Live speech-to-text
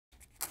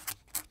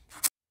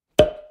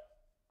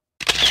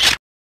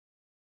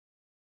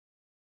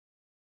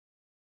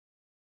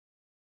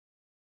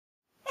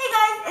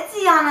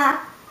Ayanna.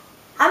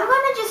 I'm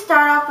gonna just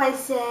start off by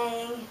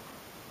saying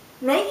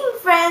making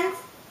friends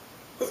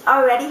is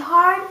already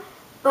hard,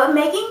 but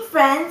making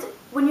friends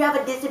when you have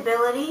a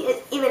disability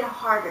is even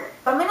harder.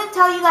 I'm gonna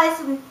tell you guys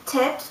some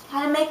tips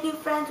how to make new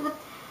friends with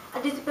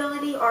a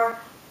disability or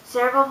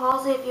cerebral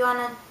palsy if you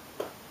wanna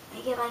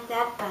make it like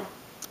that. But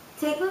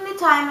taking the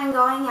time and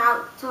going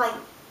out to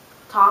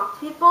talk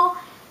to people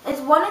is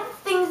one of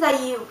the things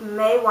that you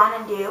may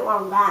want to do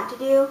or want to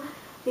do,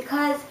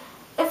 because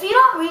if you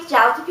don't reach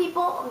out to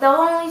people, they'll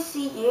only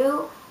see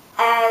you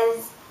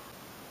as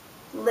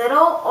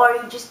little, or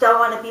you just don't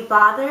want to be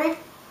bothered.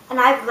 And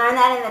I've learned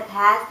that in the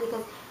past,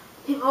 because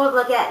people would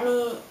look at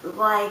me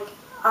like,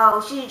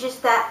 oh, she's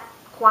just that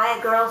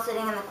quiet girl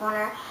sitting in the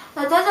corner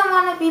that doesn't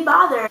want to be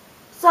bothered.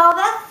 So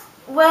that's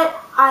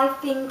what I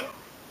think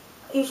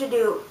you should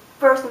do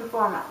first and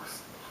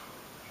foremost.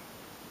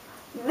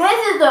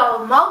 This is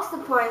the most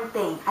important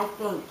thing, I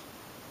think.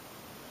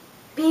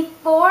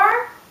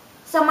 Before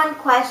someone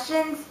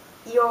questions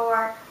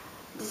your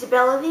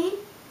disability,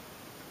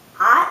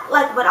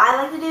 what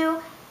I like to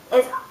do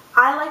is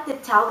I like to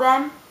tell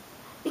them,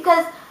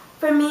 because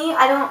for me,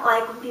 I don't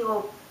like when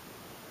people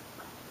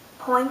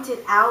point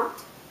it out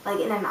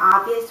in an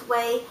obvious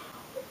way.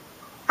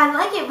 I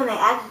like it when they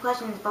ask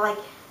questions, but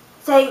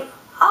saying,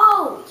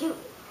 oh,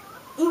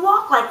 you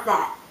walk like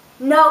that.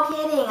 No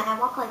kidding, I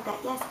walk like that,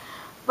 yes.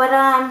 But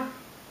I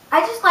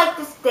just like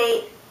to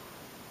state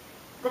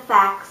the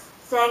facts,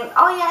 saying,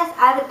 oh yes,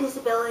 I have a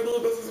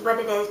disability, this is what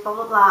it is, blah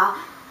blah blah.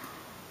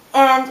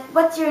 And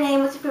what's your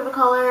name, what's your favorite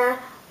color?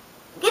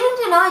 Getting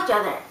to know each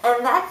other.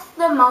 And that's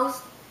the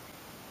most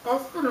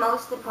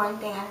important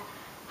thing I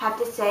have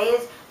to say,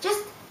 is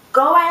just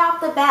go right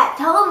off the bat.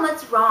 Tell them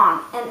what's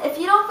wrong. And if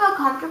you don't feel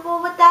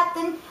comfortable with that,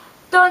 then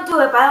don't do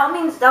it. By all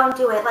means, don't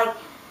do it.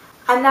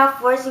 I'm not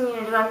forcing you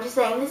to do it. I'm just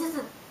saying this is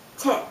a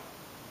tip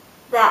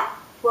that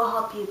will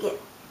help you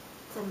get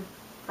some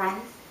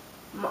friends.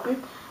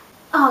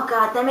 Oh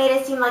God, that made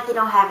it seem like you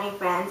don't have any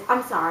friends.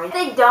 I'm sorry. If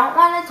they don't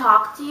want to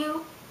talk to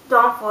you,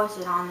 don't force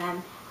it on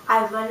them.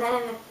 I've learned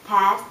that in the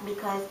past,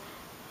 because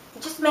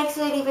it just makes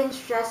it even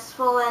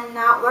stressful and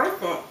not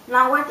worth it.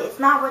 Not worth it. It's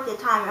not worth your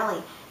time,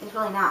 really. It's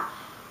really not.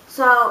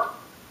 So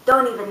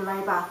don't even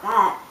worry about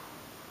that.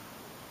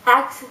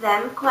 Ask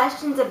them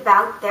questions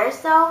about their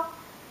self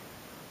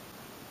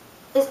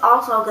is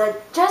also good.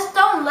 Just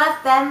don't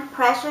let them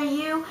pressure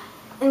you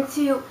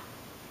into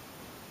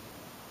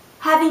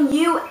having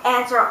you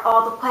answer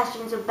all the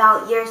questions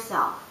about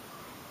yourself.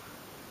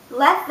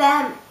 Let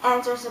them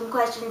answer some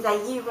questions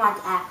that you want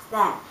to ask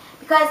them,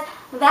 because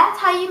that's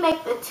how you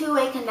make the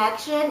two-way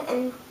connection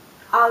in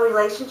a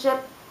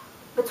relationship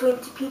between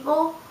two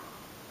people.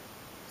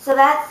 So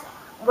that's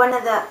one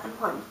of the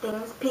important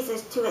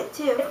pieces to it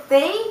too. If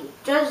they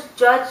just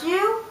judge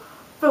you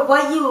for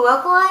what you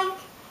look like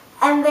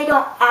and they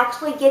don't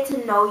actually get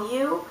to know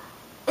you,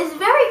 it's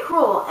very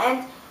cruel.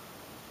 And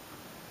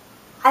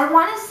I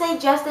want to say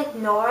just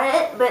ignore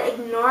it, but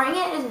ignoring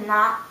it is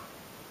not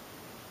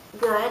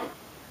good.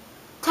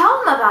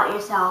 Tell them about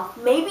yourself.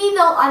 Maybe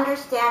they'll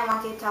understand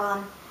once you tell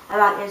them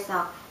about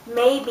yourself.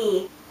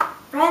 Maybe.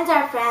 Friends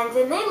are friends,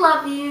 and they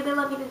love you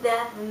to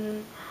death,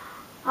 and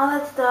all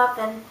that stuff,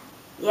 and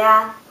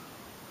yeah.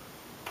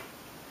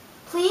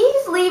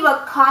 Please leave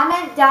a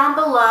comment down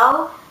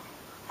below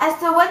as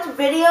to what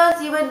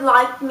videos you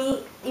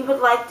would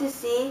like to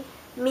see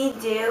me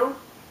do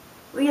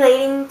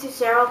relating to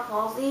cerebral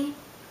palsy.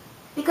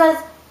 Because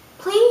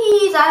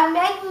please, I'm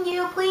begging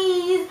you,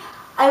 please,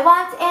 I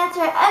want to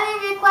answer any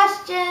of your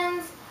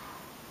questions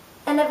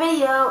in a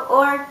video,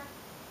 or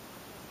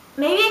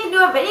maybe I can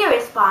do a video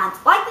response.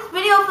 Like this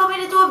video, feel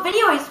me to do a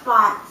video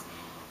response.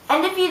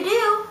 And if you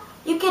do,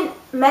 you can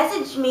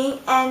message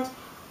me and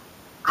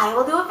I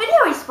will do a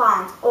video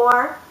response,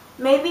 or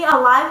maybe a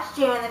live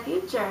stream in the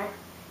future.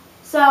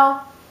 So,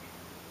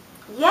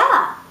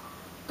 yeah.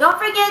 Don't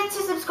forget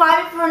to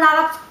subscribe if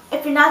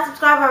you're not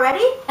subscribed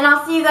already, and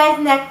I'll see you guys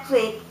next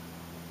week.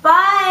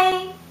 Bye!